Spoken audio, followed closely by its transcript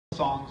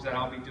songs that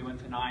I'll be doing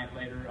tonight,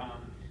 later,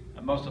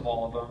 most of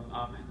all of them,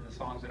 and the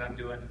songs that I'm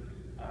doing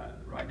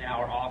right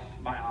now are off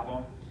my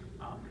album.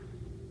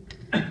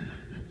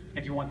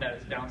 If you want that,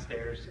 it's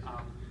downstairs.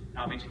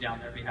 I'll meet you down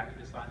there. I'd be happy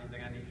to sign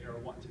anything I need or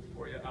want to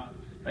for you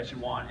that you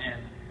want.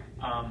 And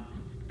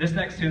this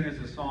next tune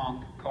is a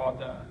song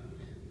called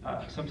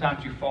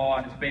 "Sometimes You Fall,"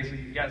 and it's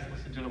basically, you guys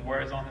listen to the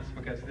words on this,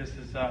 because this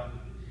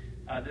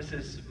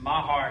is my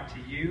heart to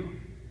you.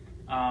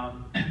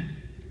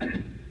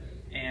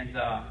 And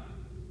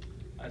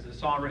as a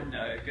song written,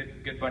 a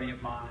good buddy of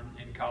mine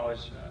in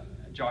college,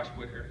 Josh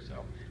Wicker.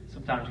 So,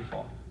 "Sometimes You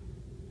Fall."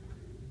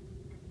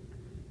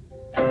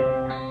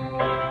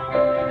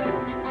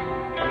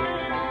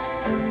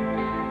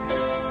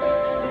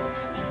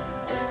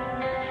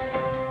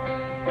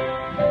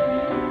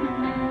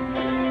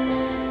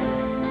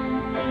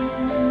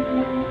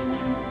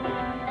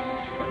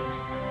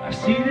 I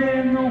see it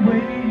in the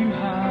way you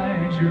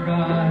hide your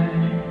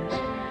eyes.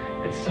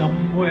 It's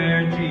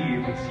somewhere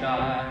deep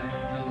inside.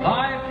 The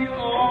life you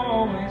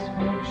always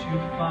hoped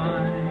you'd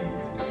find.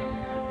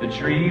 The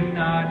dream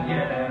not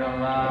yet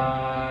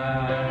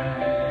alive.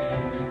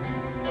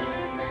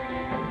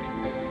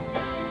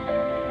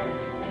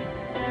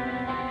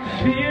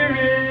 Fear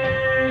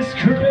is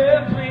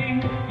crippling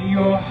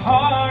your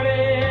heart,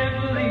 it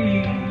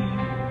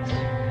bleeds.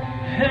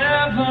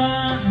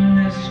 Heaven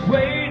is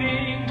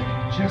waiting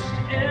just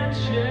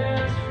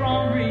inches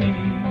from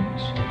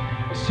reach.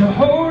 So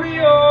hold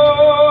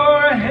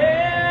your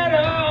head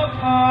up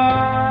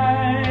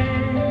high.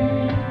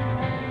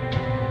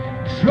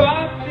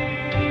 Drop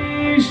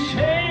these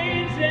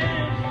chains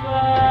and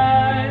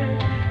fly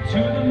to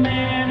the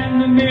man in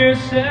the mirror,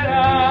 said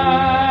I.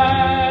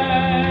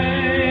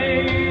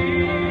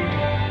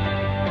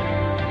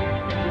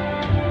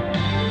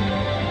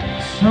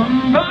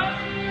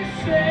 Somebody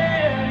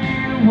said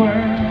you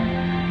were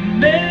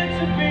meant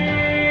to be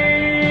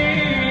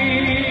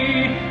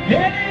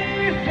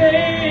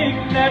anything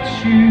that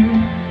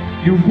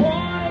you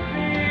want to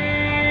be.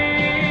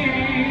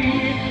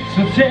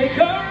 So take a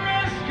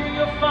risk and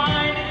you'll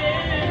find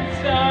it in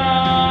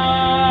time.